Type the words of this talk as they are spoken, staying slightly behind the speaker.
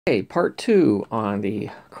Okay, part 2 on the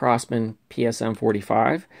Crosman PSM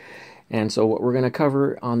 45. And so what we're going to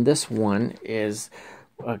cover on this one is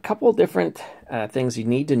a couple different things you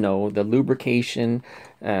need to know, the lubrication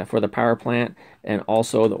for the power plant, and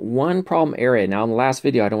also the one problem area. Now in the last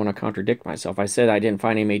video, I don't want to contradict myself. I said I didn't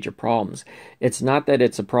find any major problems. It's not that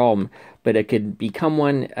it's a problem, but it could become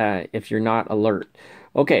one if you're not alert.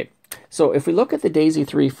 Okay, so if we look at the Daisy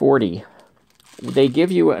 340, they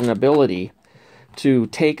give you an ability to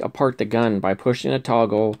take apart the gun by pushing a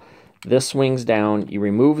toggle. This swings down, you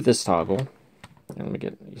remove this toggle, and let me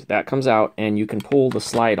get that comes out, and you can pull the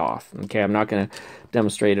slide off. Okay, I'm not going to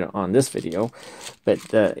demonstrate it on this video, but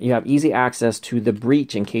you have easy access to the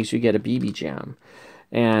breech in case you get a BB jam.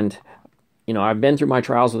 And you know, I've been through my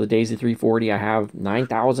trials with the Daisy 340. I have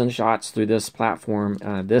 9,000 shots through this platform.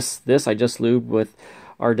 This I just lubed with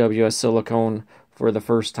RWS silicone for the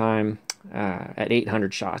first time. At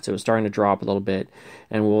 800 shots. It was starting to drop a little bit,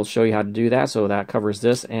 and we'll show you how to do that. So that covers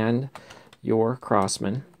this and your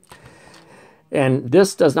Crosman. And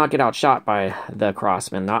this does not get outshot by the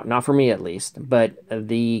Crosman, not for me at least. But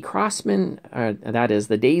the Crosman, that is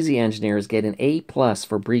the Daisy engineers, get an A+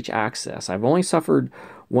 for breech access. I've only suffered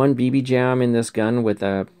one BB jam in this gun with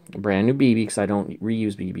a brand new BB because I don't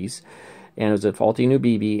reuse BBs, and it was a faulty new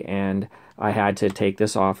BB, and I had to take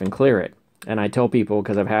this off and clear it. And I tell people,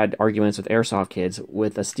 because I've had arguments with airsoft kids,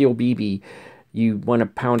 with a steel BB, you want to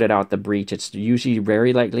pound it out the breech. It's usually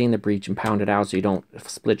very lightly in the breech and pound it out so you don't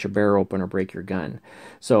split your barrel open or break your gun.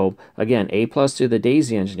 So again, A+ to the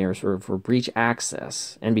Daisy engineers for breech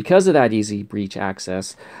access. And because of that easy breech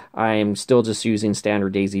access, I'm still just using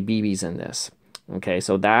standard Daisy BBs in this. Okay,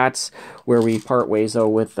 so that's where we part ways though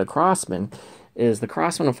with the Crosman. Is the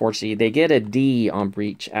Crosman, unfortunately, they get a D on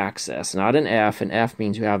breech access, not an F. An F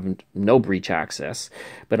means you have no breech access.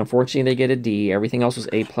 But unfortunately, they get a D. Everything else was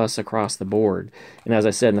A+ across the board. And as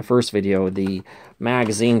I said in the first video, the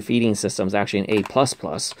magazine feeding system is actually an A++.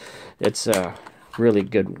 It's really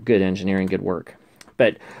good engineering, good work.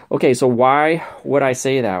 But, okay, so why would I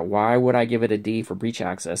say that? Why would I give it a D for breech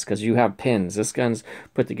access? Because you have pins. This gun's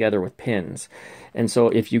put together with pins. And so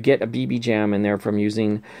if you get a BB jam in there from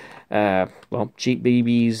using well, cheap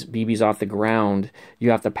BBs off the ground, you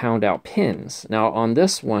have to pound out pins. Now on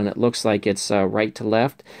this one, it looks like it's right to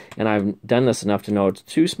left, and I've done this enough to know it's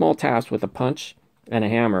 2 small taps with a punch and a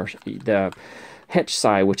hammer. The hitch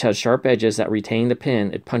side, which has sharp edges that retain the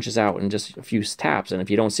pin, it punches out in just a few taps. And if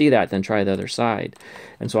you don't see that, then try the other side.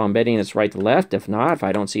 And so I'm betting it's right to left. If not, if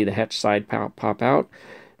I don't see the hitch side pop out,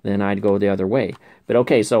 then I'd go the other way. But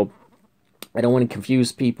okay, so I don't want to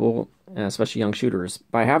confuse people, especially young shooters,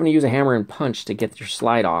 by having to use a hammer and punch to get your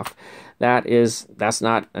slide off. That's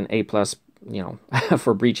not an A+, you know,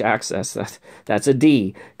 for breech access. That's a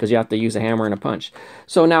D, because you have to use a hammer and a punch.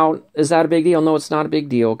 So now, is that a big deal? No, it's not a big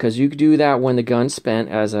deal, because you could do that when the gun's spent.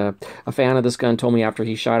 As a fan of this gun told me after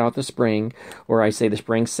he shot out the spring, or I say the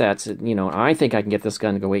spring sets, you know, I think I can get this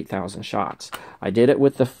gun to go 8,000 shots. I did it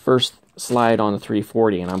with the first slide on the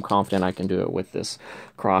 340, and I'm confident I can do it with this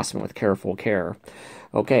Crosman with careful care.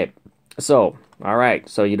 Okay, so, all right,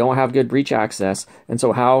 so you don't have good breech access, and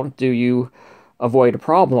so how do you avoid a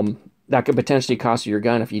problem that could potentially cost you your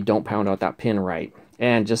gun if you don't pound out that pin right?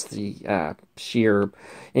 And just the sheer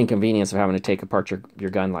inconvenience of having to take apart your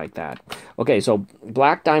gun like that. Okay, so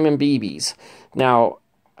Black Diamond BBs. Now,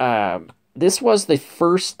 this was the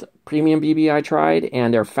first premium BB I tried,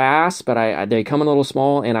 and they're fast, but they come in a little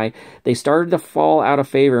small, and they started to fall out of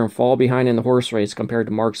favor and fall behind in the horse race compared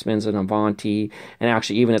to Marksman's and Avanti, and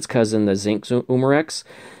actually even its cousin, the Zinc Umarex,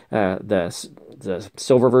 the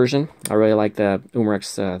silver version. I really like the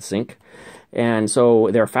Umarex Zinc. And so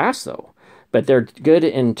they're fast, though. But they're good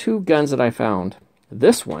in 2 guns that I found.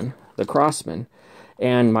 This one, the Crosman,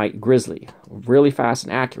 and my Grizzly. Really fast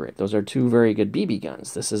and accurate. Those are 2 very good BB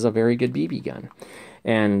guns. This is a very good BB gun.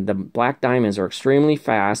 And the Black Diamonds are extremely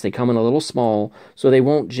fast. They come in a little small, so they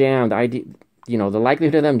won't jam. You know, the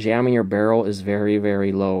likelihood of them jamming your barrel is very,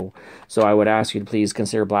 very low. So I would ask you to please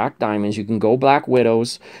consider Black Diamonds. You can go Black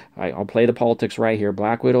Widows. I'll play the politics right here.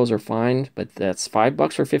 Black Widows are fine, but that's $5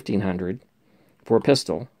 for 1,500 for a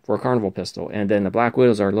pistol, for a carnival pistol. And then the Black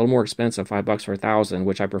Widows are a little more expensive, $5 for 1,000,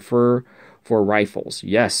 which I prefer for rifles.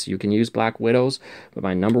 Yes, you can use Black Widows, but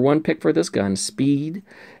my number 1 pick for this gun, speed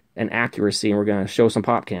and accuracy, and we're going to show some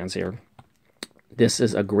pop cans here. This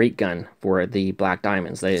is a great gun for the Black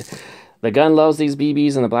Diamonds. The gun loves these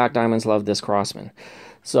BBs, and the Black Diamonds love this Crosman.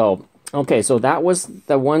 So, okay, so that was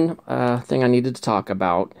the one thing I needed to talk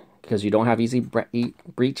about, because you don't have easy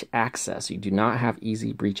breech access. You do not have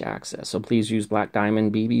easy breech access. So please use Black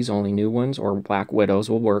Diamond BBs, only new ones, or Black Widows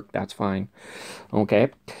will work. That's fine.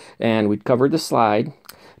 Okay, and we covered the slide.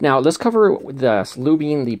 Now, let's cover the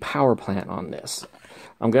lubing the power plant on this.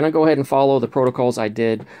 I'm going to go ahead and follow the protocols I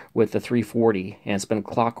did with the 340, and it's been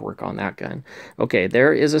clockwork on that gun. Okay,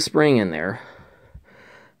 there is a spring in there.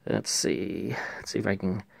 Let's see if I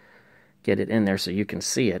can get it in there so you can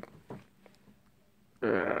see it.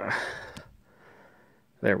 There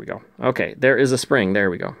we go. Okay, there is a spring. There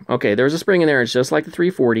we go. Okay, there's a spring in there. It's just like the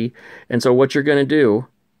 340. And so what you're going to do,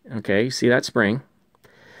 okay, see that spring?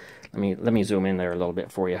 Let me zoom in there a little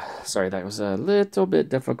bit for you. Sorry, that was a little bit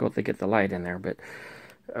difficult to get the light in there, but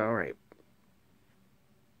all right.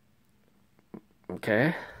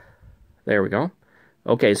 Okay, there we go.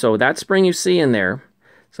 Okay, so that spring you see in there,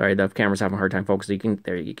 sorry, the camera's having a hard time focusing.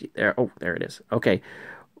 Oh, there it is. Okay,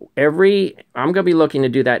 I'm gonna be looking to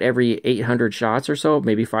do that every 800 shots or so,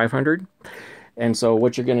 maybe 500. And so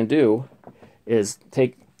what you're gonna do is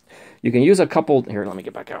you can use a couple, here, let me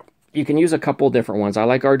get back out. You can use a couple different ones. I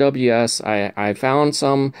like RWS. I found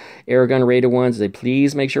some airgun rated ones.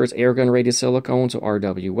 Please make sure it's airgun rated silicone. So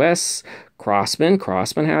RWS,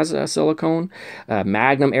 Crosman has a silicone.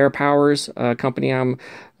 Magnum Air Powers company. I'm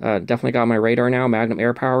definitely got my radar now. Magnum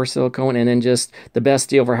Air Power silicone, and then just the best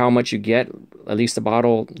deal for how much you get. At least a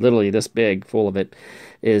bottle, literally this big, full of it,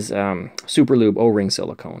 is Super Lube O-ring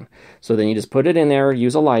silicone. So then you just put it in there.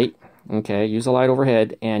 Use a light. Okay, use a light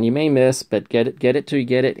overhead, and you may miss, but get it till you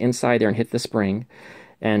get it inside there and hit the spring.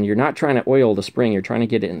 And you're not trying to oil the spring, you're trying to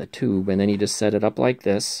get it in the tube, and then you just set it up like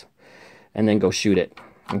this, and then go shoot it.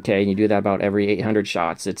 Okay, and you do that about every 800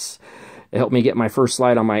 shots. It helped me get my first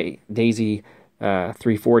slide on my Daisy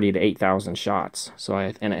 340 to 8,000 shots. So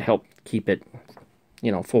and it helped keep it,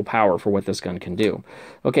 full power for what this gun can do.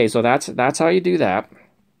 Okay, so that's how you do that.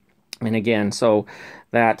 And again, so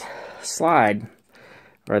that slide,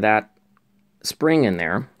 or that spring in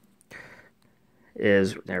there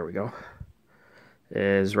is, there we go,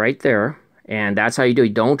 is right there. And that's how you do it.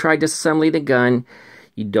 You don't try disassembly the gun.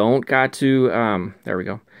 You don't got to, there we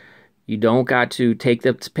go. You don't got to take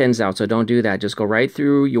the pins out, so don't do that. Just go right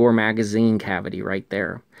through your magazine cavity right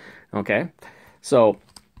there. Okay, so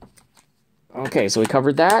we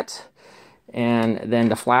covered that. And then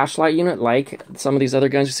the flashlight unit, like some of these other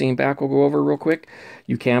guns you've seen back, we'll go over real quick.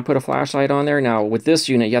 You can put a flashlight on there. Now, with this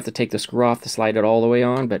unit, you have to take the screw off to slide it all the way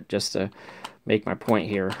on, but just to make my point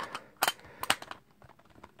here,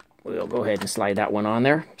 we'll go ahead and slide that one on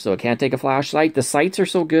there. So it can't take a flashlight. The sights are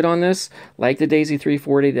so good on this, like the Daisy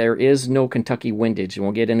 340, there is no Kentucky windage, and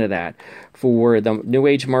we'll get into that. For the New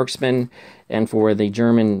Age Marksman and for the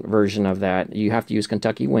German version of that, you have to use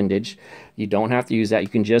Kentucky windage. You don't have to use that. You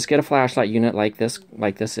can just get a flashlight unit like this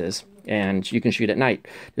is, and you can shoot at night.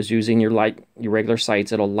 Just using your regular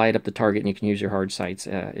sights, it'll light up the target, and you can use your hard sights.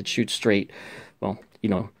 It shoots straight. Well,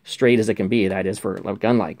 straight as it can be, that is, for a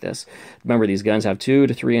gun like this. Remember, these guns have 2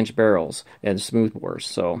 to 3 inch barrels and smooth bores.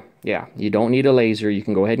 So, yeah, you don't need a laser. You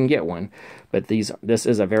can go ahead and get one. But this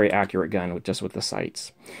is a very accurate gun just with the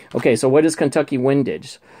sights. Okay, so what is Kentucky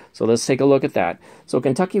windage? So let's take a look at that. So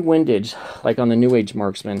Kentucky windage, like on the New Age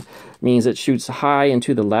Marksman, means it shoots high and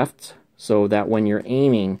to the left, so that when you're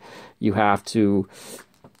aiming, you have to,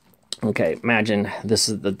 okay, imagine this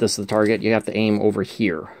is the target. You have to aim over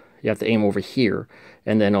here. You have to aim over here,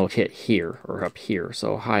 and then it'll hit here or up here,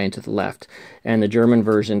 so high and to the left. And the German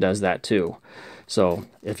version does that too. So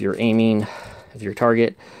if you're aiming, if your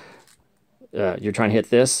target, you're trying to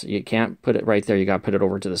hit this, you can't put it right there. You got to put it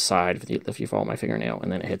over to the side if you follow my fingernail,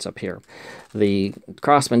 and then it hits up here. The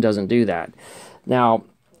Crosman doesn't do that. Now,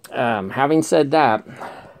 having said that,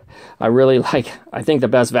 I think the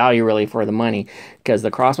best value really for the money, because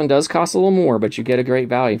the Crosman does cost a little more, but you get a great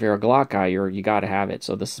value. If you're a Glock guy, you got to have it.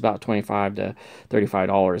 So this is about $25 to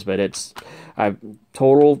 $35, but it's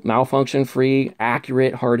total malfunction free,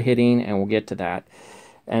 accurate, hard hitting, and we'll get to that.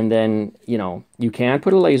 And then, you can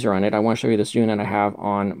put a laser on it. I want to show you this unit I have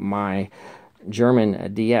on my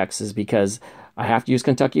German DX, is because I have to use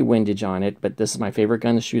Kentucky windage on it, but this is my favorite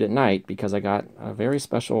gun to shoot at night because I got a very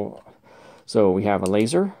special. So we have a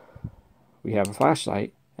laser, we have a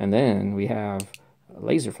flashlight, and then we have a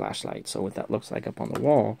laser flashlight. So what that looks like up on the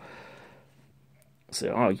wall.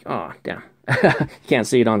 So, oh damn. You can't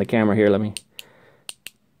see it on the camera here.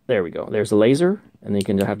 There we go. There's a laser, and then you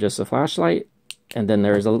can have just a flashlight. And then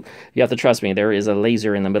you have to trust me, there is a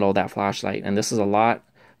laser in the middle of that flashlight. And this is a lot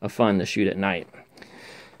of fun to shoot at night.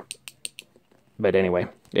 But anyway,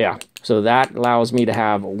 yeah. So that allows me to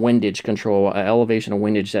have windage control, elevation of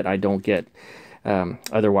windage that I don't get.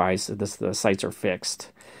 Otherwise, the sights are fixed.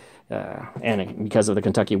 And because of the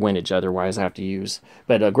Kentucky windage, otherwise I have to use.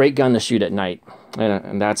 But a great gun to shoot at night.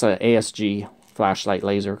 And that's a ASG flashlight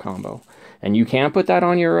laser combo. And you can put that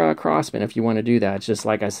on your Crosman if you want to do that. It's just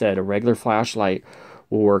like I said, a regular flashlight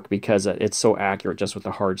will work because it's so accurate just with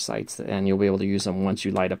the hard sights, and you'll be able to use them once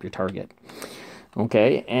you light up your target.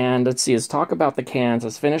 Okay, and let's see, let's talk about the cans.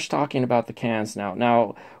 Let's finish talking about the cans now.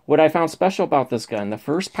 Now, what I found special about this gun, the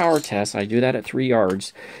first power test, I do that at 3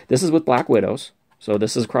 yards. This is with Black Widows, so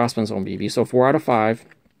this is Crosman's own BB. So 4 out of 5,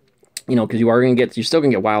 you know, because you're still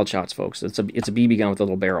gonna get wild shots, folks. It's a BB gun with a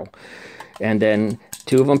little barrel, and then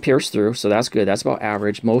 2 of them pierce through, so that's good. That's about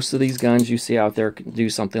average. Most of these guns you see out there do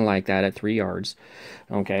something like that at 3 yards.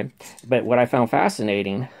 Okay, but what I found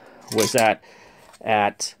fascinating was that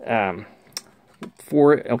at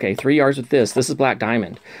 3 yards with this. This is Black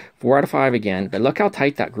Diamond. 4 out of 5 again, but look how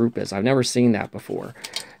tight that group is. I've never seen that before.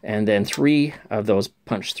 And then 3 of those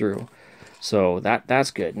punch through. So that's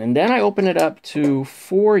good. And then I open it up to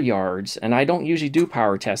 4 yards, and I don't usually do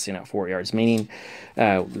power testing at 4 yards, meaning,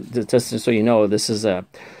 just so you know, this is a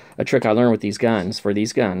trick I learned with these guns. For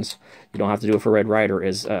these guns, you don't have to do it for Red Ryder,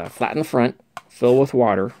 is flatten the front, fill with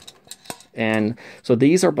water. And so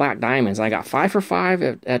these are Black Diamonds. I got 5 for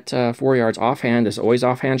 5 at 4 yards offhand. There's always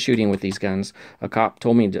offhand shooting with these guns. A cop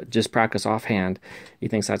told me to just practice offhand. He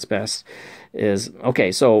thinks that's best.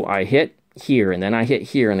 Okay, so I hit here, and then I hit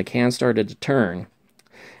here, and the can started to turn.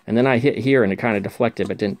 And then I hit here, and it kind of deflected,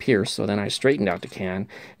 but didn't pierce. So then I straightened out the can,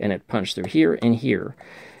 and it punched through here and here.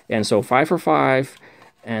 And so 5 for 5,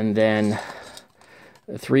 and then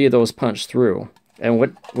 3 of those punched through. And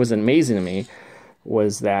what was amazing to me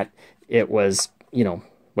was that it was, you know,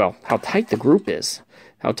 well, how tight the group is.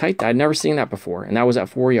 How tight, I'd never seen that before. And that was at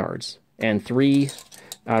 4 yards. And 3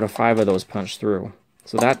 out of 5 of those punched through.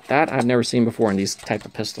 So that I've never seen before in these type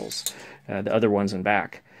of pistols. The other ones in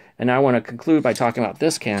back. And now I want to conclude by talking about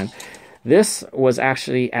this can. This was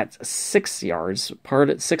actually at 6 yards,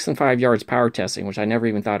 6 and 5 yards power testing, which I never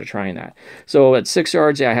even thought of trying that. So at 6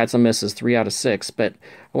 yards, yeah, I had some misses, 3 out of 6. But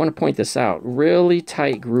I want to point this out. Really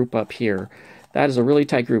tight group up here. That is a really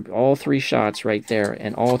tight group. All 3 shots right there,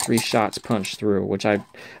 and all 3 shots punched through, which I've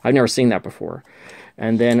never seen that before.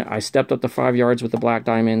 And then I stepped up to 5 yards with the Black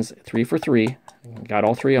Diamonds, 3 for 3. Got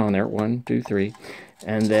all 3 on there, 1, 2, 3.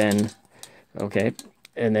 And then, okay,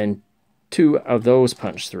 and then 2 of those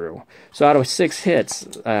punched through. So out of 6 hits,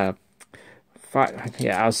 5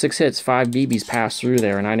 BBs passed through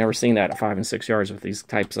there, and I never seen that at 5 and 6 yards with these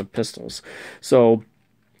types of pistols. So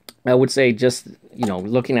I would say, just, you know,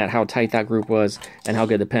 looking at how tight that group was and how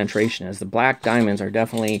good the penetration is, the Black Diamonds are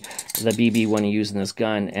definitely the BB when you use in this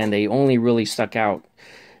gun, and they only really stuck out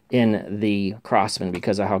in the Crosman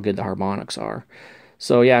because of how good the harmonics are.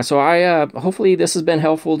 So yeah, so hopefully this has been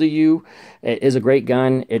helpful to you. It is a great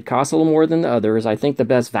gun. It costs a little more than the others. I think the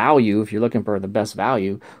best value, if you're looking for the best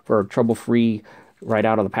value for trouble-free right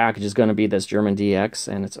out of the package, is going to be this German DX,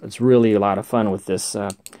 and it's really a lot of fun with this.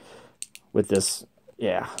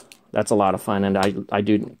 Yeah, that's a lot of fun, and I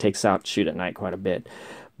do take this out to shoot at night quite a bit.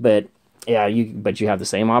 But yeah, you have the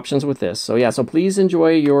same options with this. So yeah, so please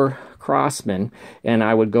enjoy your Crosman, and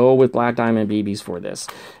I would go with Black Diamond BBs for this.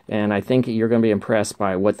 And I think you're going to be impressed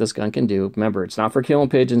by what this gun can do. Remember, it's not for killing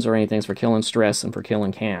pigeons or anything. It's for killing stress and for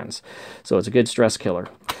killing cans. So it's a good stress killer.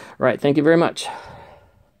 All right, thank you very much.